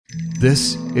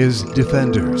This is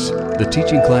Defenders, the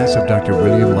teaching class of Dr.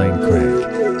 William Lane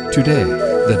Craig. Today,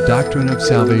 the Doctrine of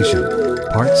Salvation,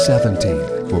 Part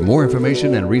 17. For more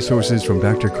information and resources from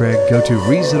Dr. Craig, go to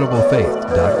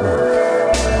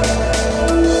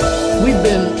reasonablefaith.org. We've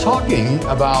been talking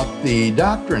about the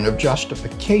doctrine of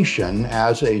justification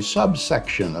as a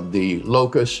subsection of the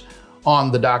locus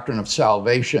on the doctrine of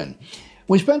salvation.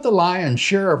 We spent the lion's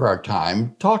share of our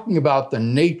time talking about the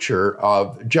nature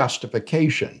of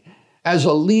justification as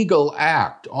a legal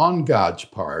act on God's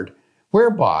part,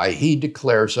 whereby He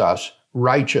declares us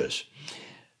righteous.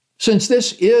 Since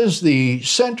this is the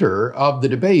center of the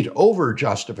debate over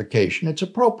justification, it's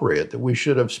appropriate that we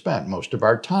should have spent most of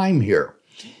our time here.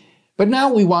 But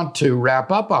now we want to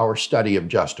wrap up our study of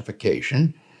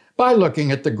justification by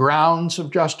looking at the grounds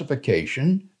of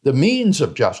justification, the means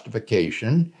of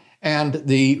justification, and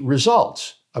the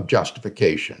results of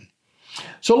justification.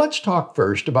 So let's talk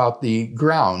first about the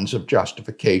grounds of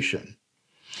justification.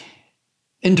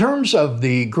 In terms of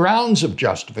the grounds of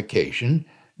justification,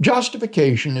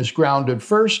 justification is grounded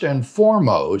first and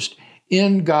foremost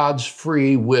in God's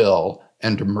free will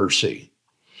and mercy.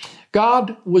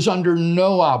 God was under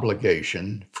no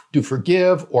obligation to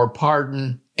forgive or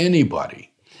pardon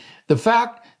anybody. The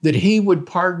fact that He would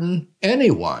pardon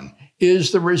anyone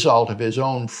is the result of His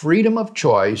own freedom of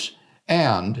choice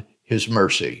and His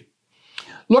mercy.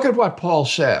 Look at what Paul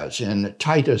says in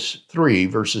Titus 3,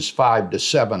 verses 5 to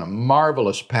 7, a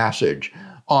marvelous passage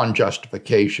on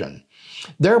justification.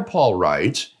 There Paul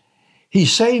writes, "He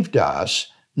saved us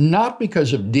not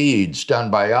because of deeds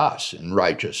done by us in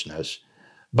righteousness,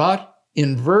 but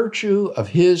in virtue of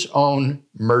His own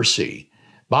mercy,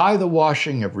 by the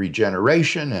washing of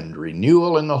regeneration and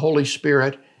renewal in the Holy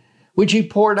Spirit, which He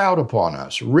poured out upon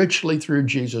us richly through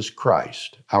Jesus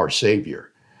Christ, our Savior,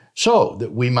 so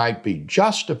that we might be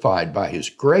justified by His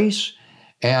grace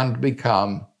and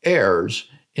become heirs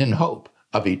in hope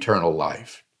of eternal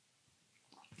life."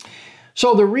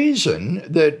 So the reason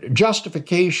that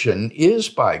justification is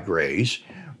by grace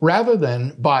rather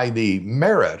than by the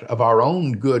merit of our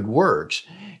own good works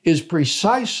is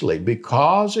precisely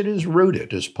because it is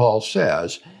rooted, as Paul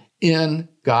says, in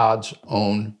God's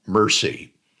own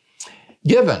mercy.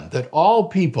 Given that all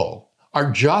people are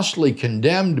justly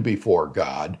condemned before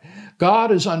God,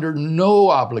 God is under no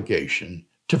obligation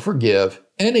to forgive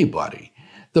anybody.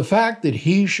 The fact that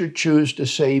He should choose to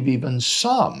save even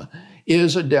some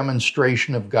is a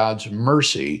demonstration of God's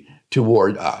mercy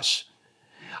toward us.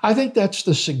 I think that's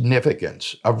the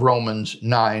significance of Romans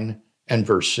 9 and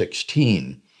verse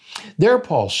 16. There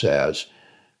Paul says,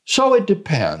 "So it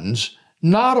depends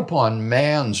not upon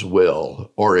man's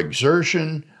will or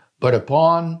exertion, but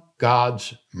upon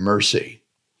God's mercy.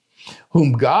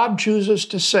 Whom God chooses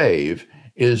to save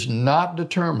is not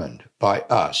determined by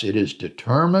us. It is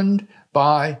determined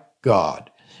by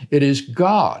God. It is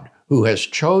God who has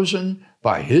chosen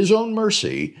by His own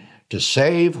mercy to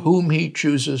save whom He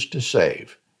chooses to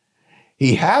save.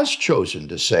 He has chosen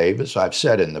to save, as I've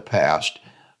said in the past,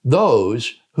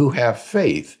 those who have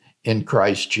faith in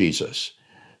Christ Jesus."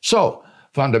 So,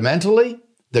 fundamentally,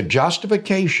 the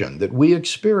justification that we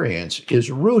experience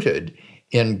is rooted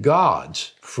in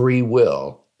God's free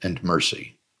will and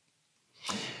mercy.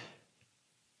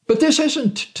 But this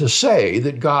isn't to say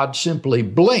that God simply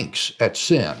blinks at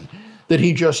sin, that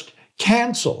He just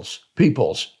cancels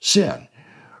people's sin.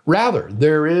 Rather,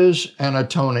 there is an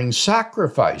atoning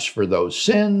sacrifice for those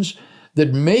sins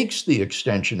that makes the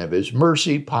extension of His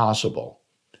mercy possible.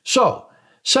 So,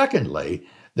 secondly,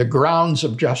 the grounds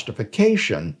of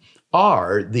justification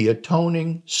are the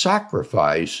atoning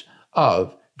sacrifice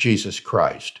of Jesus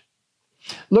Christ.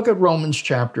 Look at Romans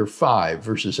chapter 5,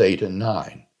 verses 8 and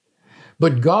 9.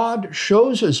 "But God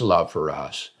shows His love for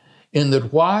us in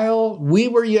that while we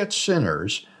were yet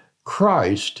sinners,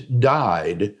 Christ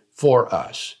died for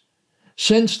us.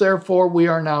 Since therefore we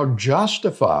are now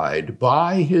justified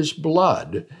by His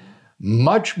blood,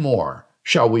 much more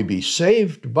shall we be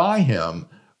saved by Him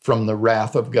from the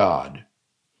wrath of God."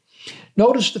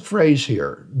 Notice the phrase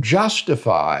here,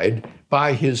 justified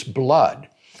by His blood.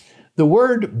 The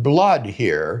word blood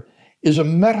here is a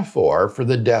metaphor for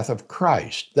the death of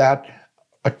Christ, that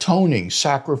atoning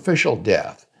sacrificial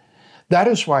death. That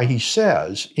is why he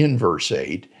says in verse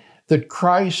 8 that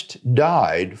Christ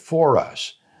died for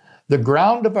us. The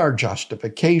ground of our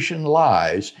justification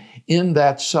lies in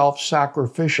that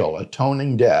self-sacrificial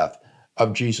atoning death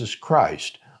of Jesus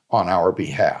Christ on our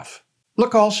behalf.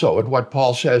 Look also at what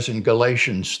Paul says in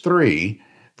Galatians 3,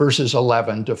 verses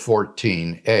 11 to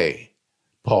 14a.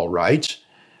 Paul writes,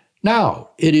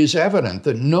 "Now it is evident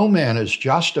that no man is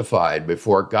justified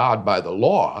before God by the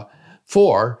law,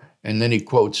 for And then he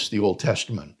quotes the Old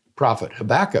Testament prophet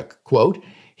Habakkuk, quote,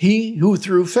 "He who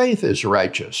through faith is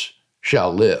righteous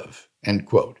shall live," end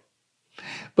quote.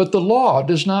 But the law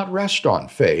does not rest on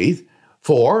faith,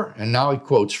 for, and now he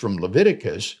quotes from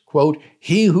Leviticus, quote,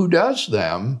 "He who does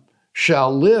them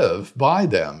shall live by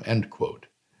them," end quote.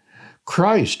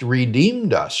 Christ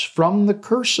redeemed us from the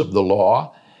curse of the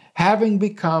law, having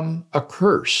become a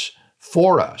curse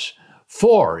for us.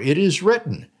 For it is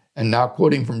written, and now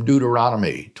quoting from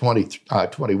Deuteronomy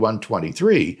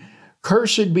 21:23,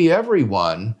 "Cursed be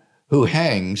everyone who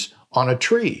hangs on a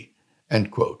tree,"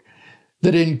 end quote.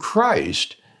 That in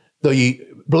Christ, the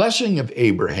blessing of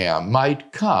Abraham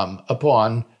might come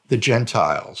upon the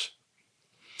Gentiles.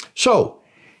 So,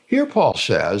 here Paul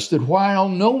says that while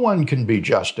no one can be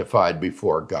justified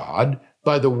before God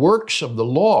by the works of the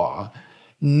law,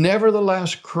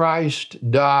 nevertheless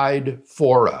Christ died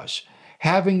for us,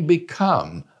 having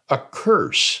become a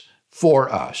curse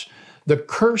for us. The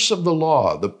curse of the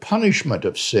law, the punishment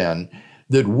of sin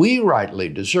that we rightly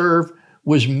deserve,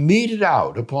 was meted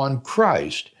out upon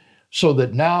Christ, so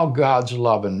that now God's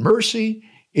love and mercy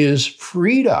is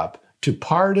freed up to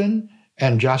pardon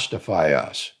and justify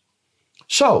us.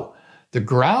 So, the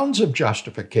grounds of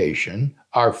justification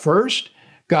are first,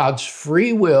 God's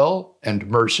free will and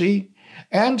mercy,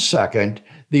 and second,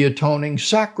 the atoning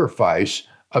sacrifice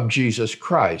of Jesus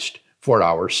Christ for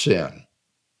our sin.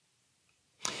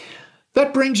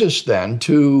 That brings us then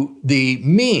to the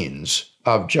means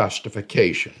of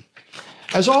justification.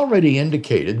 As already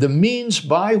indicated, the means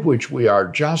by which we are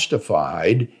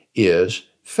justified is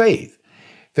faith.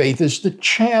 Faith is the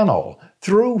channel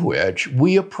through which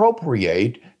we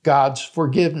appropriate God's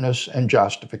forgiveness and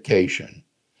justification.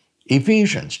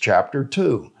 Ephesians chapter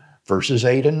 2, verses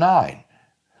 8 and 9.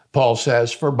 Paul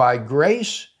says, "For by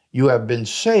grace you have been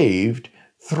saved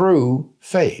through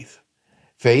faith."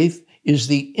 Faith is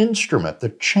the instrument, the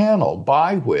channel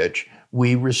by which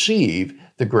we receive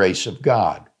the grace of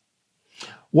God.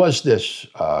 Was this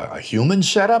a human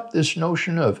setup, this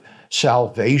notion of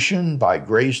salvation by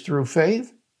grace through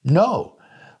faith? No,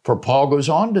 for Paul goes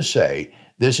on to say,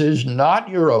 "This is not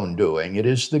your own doing, it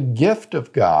is the gift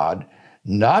of God,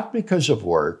 not because of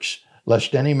works,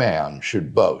 lest any man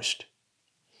should boast."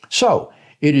 So,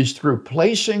 it is through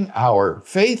placing our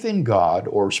faith in God,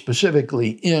 or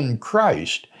specifically in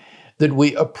Christ, that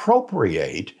we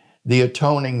appropriate the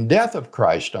atoning death of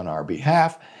Christ on our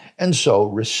behalf, and so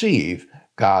receive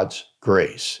God's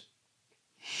grace.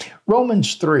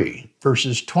 Romans 3,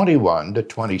 verses 21 to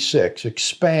 26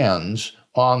 expands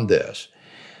on this.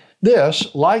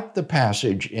 This, like the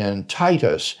passage in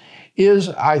Titus, is,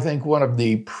 I think, one of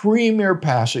the premier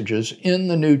passages in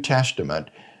the New Testament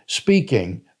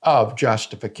speaking of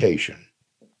justification.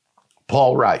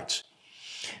 Paul writes,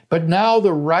 "But now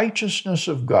the righteousness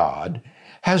of God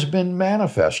has been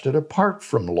manifested apart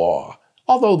from law,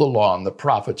 although the law and the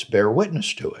prophets bear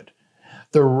witness to it.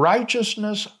 The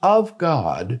righteousness of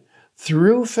God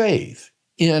through faith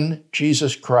in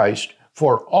Jesus Christ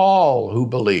for all who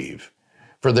believe.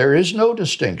 For there is no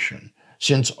distinction,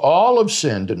 since all have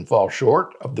sinned and fall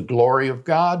short of the glory of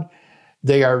God.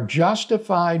 They are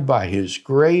justified by His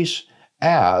grace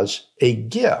as a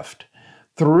gift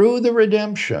through the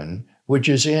redemption which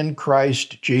is in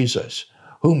Christ Jesus,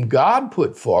 whom God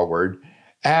put forward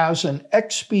as an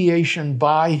expiation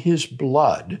by His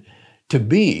blood to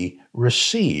be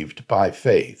received by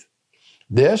faith.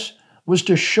 This was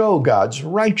to show God's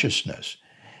righteousness,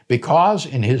 because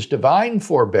in His divine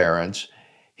forbearance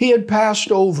He had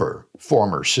passed over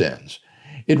former sins.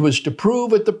 It was to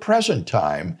prove at the present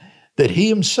time that He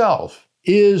Himself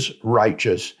is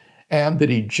righteous and that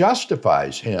He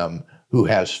justifies him who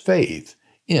has faith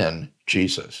in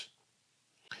Jesus."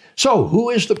 So, who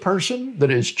is the person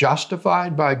that is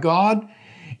justified by God?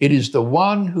 It is the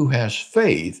one who has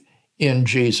faith in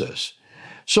Jesus.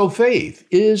 So faith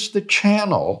is the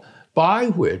channel by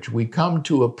which we come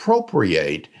to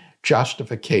appropriate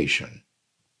justification.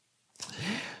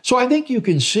 So I think you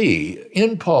can see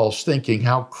in Paul's thinking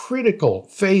how critical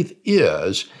faith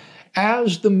is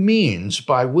as the means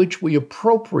by which we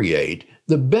appropriate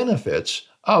the benefits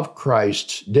of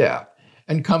Christ's death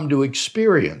and come to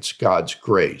experience God's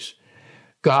grace.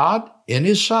 God, in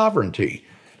His sovereignty,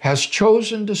 has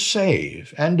chosen to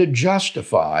save and to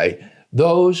justify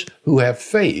those who have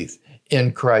faith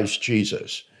in Christ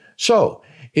Jesus. So,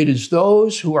 it is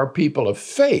those who are people of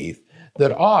faith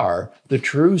that are the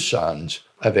true sons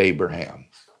of Abraham.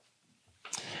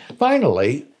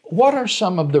 Finally, what are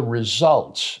some of the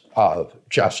results of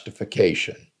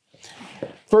justification?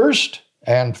 First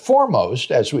and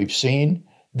foremost, as we've seen,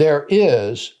 there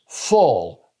is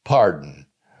full pardon.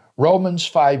 Romans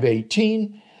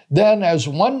 5:18, Then as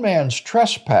one man's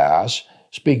trespass,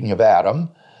 speaking of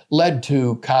Adam, led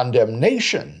to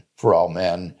condemnation for all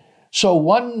men, so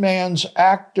one man's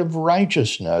act of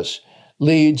righteousness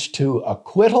leads to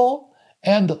acquittal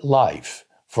and life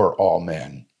for all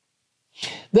men.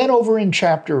 Then over in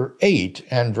chapter 8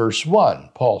 and verse 1,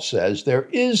 Paul says, "There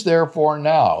is therefore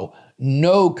now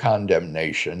no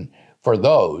condemnation for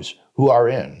those who are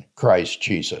in Christ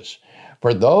Jesus.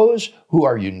 For those who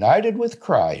are united with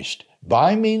Christ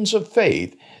by means of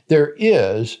faith, there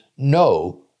is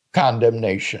no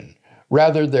condemnation.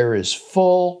 Rather, there is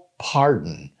full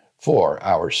pardon for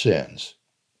our sins."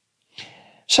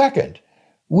 Second,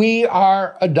 we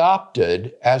are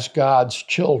adopted as God's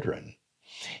children.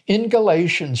 In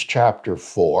Galatians chapter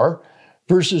 4,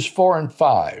 verses 4 and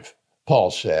 5,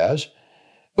 Paul says,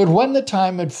 "But when the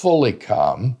time had fully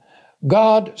come,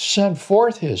 God sent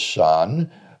forth his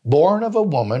Son, born of a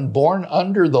woman, born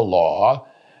under the law,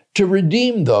 to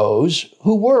redeem those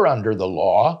who were under the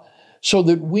law, so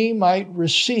that we might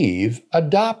receive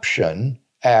adoption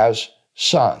as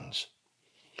sons."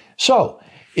 So,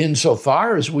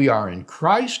 insofar as we are in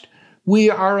Christ, we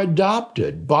are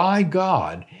adopted by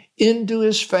God into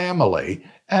his family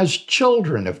as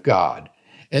children of God,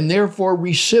 and therefore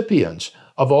recipients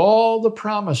of all the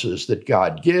promises that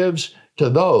God gives to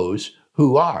those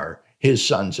who are his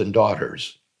sons and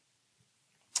daughters.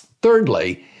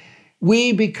 Thirdly,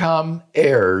 we become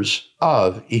heirs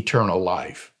of eternal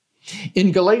life.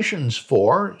 In Galatians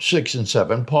 4, 6 and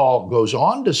 7, Paul goes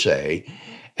on to say,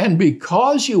 "And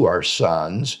because you are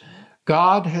sons,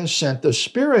 God has sent the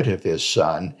Spirit of his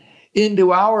Son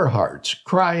into our hearts,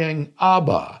 crying,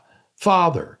 'Abba,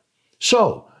 Father.'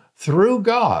 So, through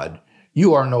God,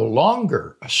 you are no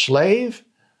longer a slave,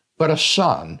 but a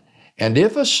son, and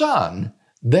if a son,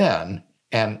 then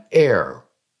an heir."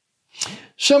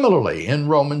 Similarly, in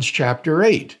Romans chapter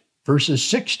 8, verses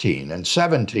 16 and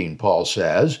 17, Paul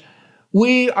says,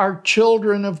 "We are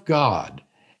children of God,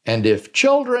 and if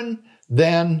children,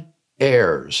 then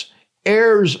heirs,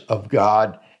 heirs of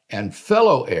God and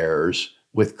fellow heirs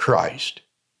with Christ."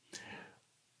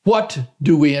 What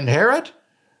do we inherit?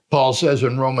 Paul says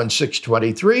in Romans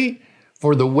 6:23,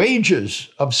 "For the wages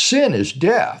of sin is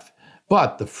death,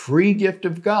 but the free gift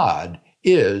of God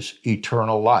is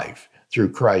eternal life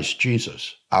through Christ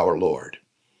Jesus our Lord."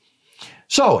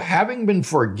 So, having been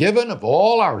forgiven of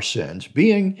all our sins,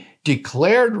 being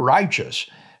declared righteous,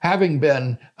 having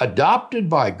been adopted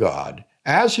by God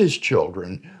as his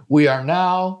children, we are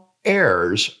now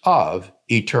heirs of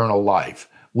eternal life.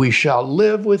 We shall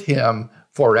live with him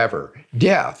forever.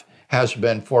 Death has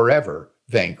been forever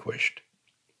vanquished.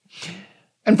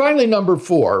 And finally, number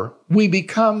 4, we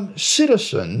become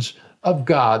citizens of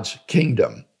God's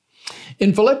kingdom.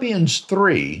 In Philippians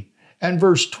 3 and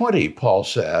verse 20, Paul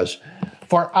says,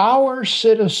 "For our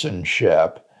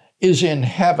citizenship is in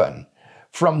heaven,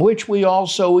 from which we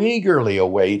also eagerly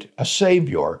await a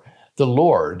Savior, the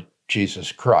Lord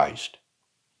Jesus Christ."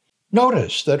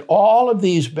 Notice that all of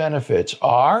these benefits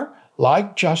are,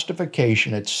 like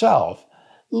justification itself,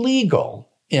 legal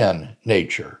in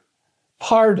nature.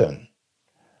 Pardon,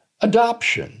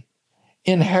 adoption,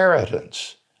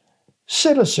 inheritance,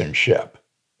 citizenship.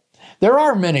 There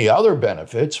are many other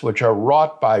benefits which are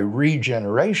wrought by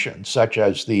regeneration, such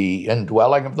as the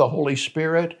indwelling of the Holy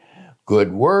Spirit,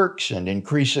 good works, and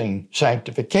increasing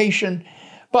sanctification.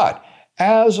 But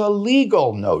as a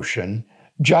legal notion,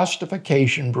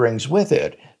 justification brings with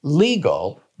it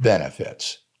legal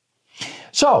benefits.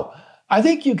 So, I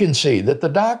think you can see that the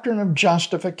doctrine of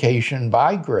justification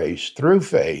by grace through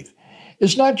faith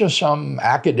is not just some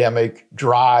academic,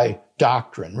 dry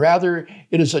doctrine. Rather,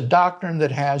 it is a doctrine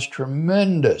that has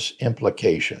tremendous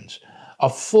implications, a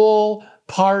full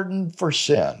pardon for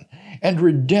sin and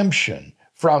redemption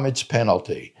from its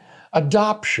penalty,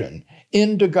 adoption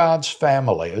into God's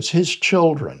family as his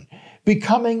children,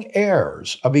 becoming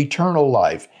heirs of eternal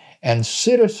life, and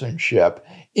citizenship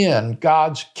in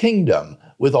God's kingdom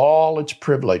with all its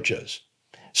privileges.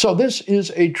 So this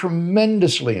is a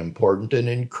tremendously important and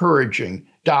encouraging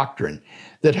doctrine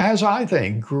that has, I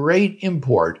think, great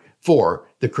import for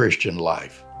the Christian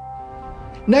life.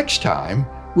 Next time,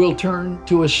 we'll turn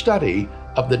to a study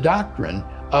of the doctrine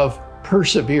of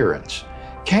perseverance.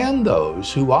 Can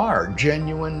those who are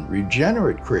genuine,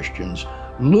 regenerate Christians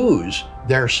lose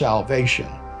their salvation?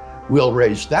 We'll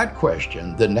raise that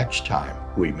question the next time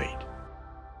we meet.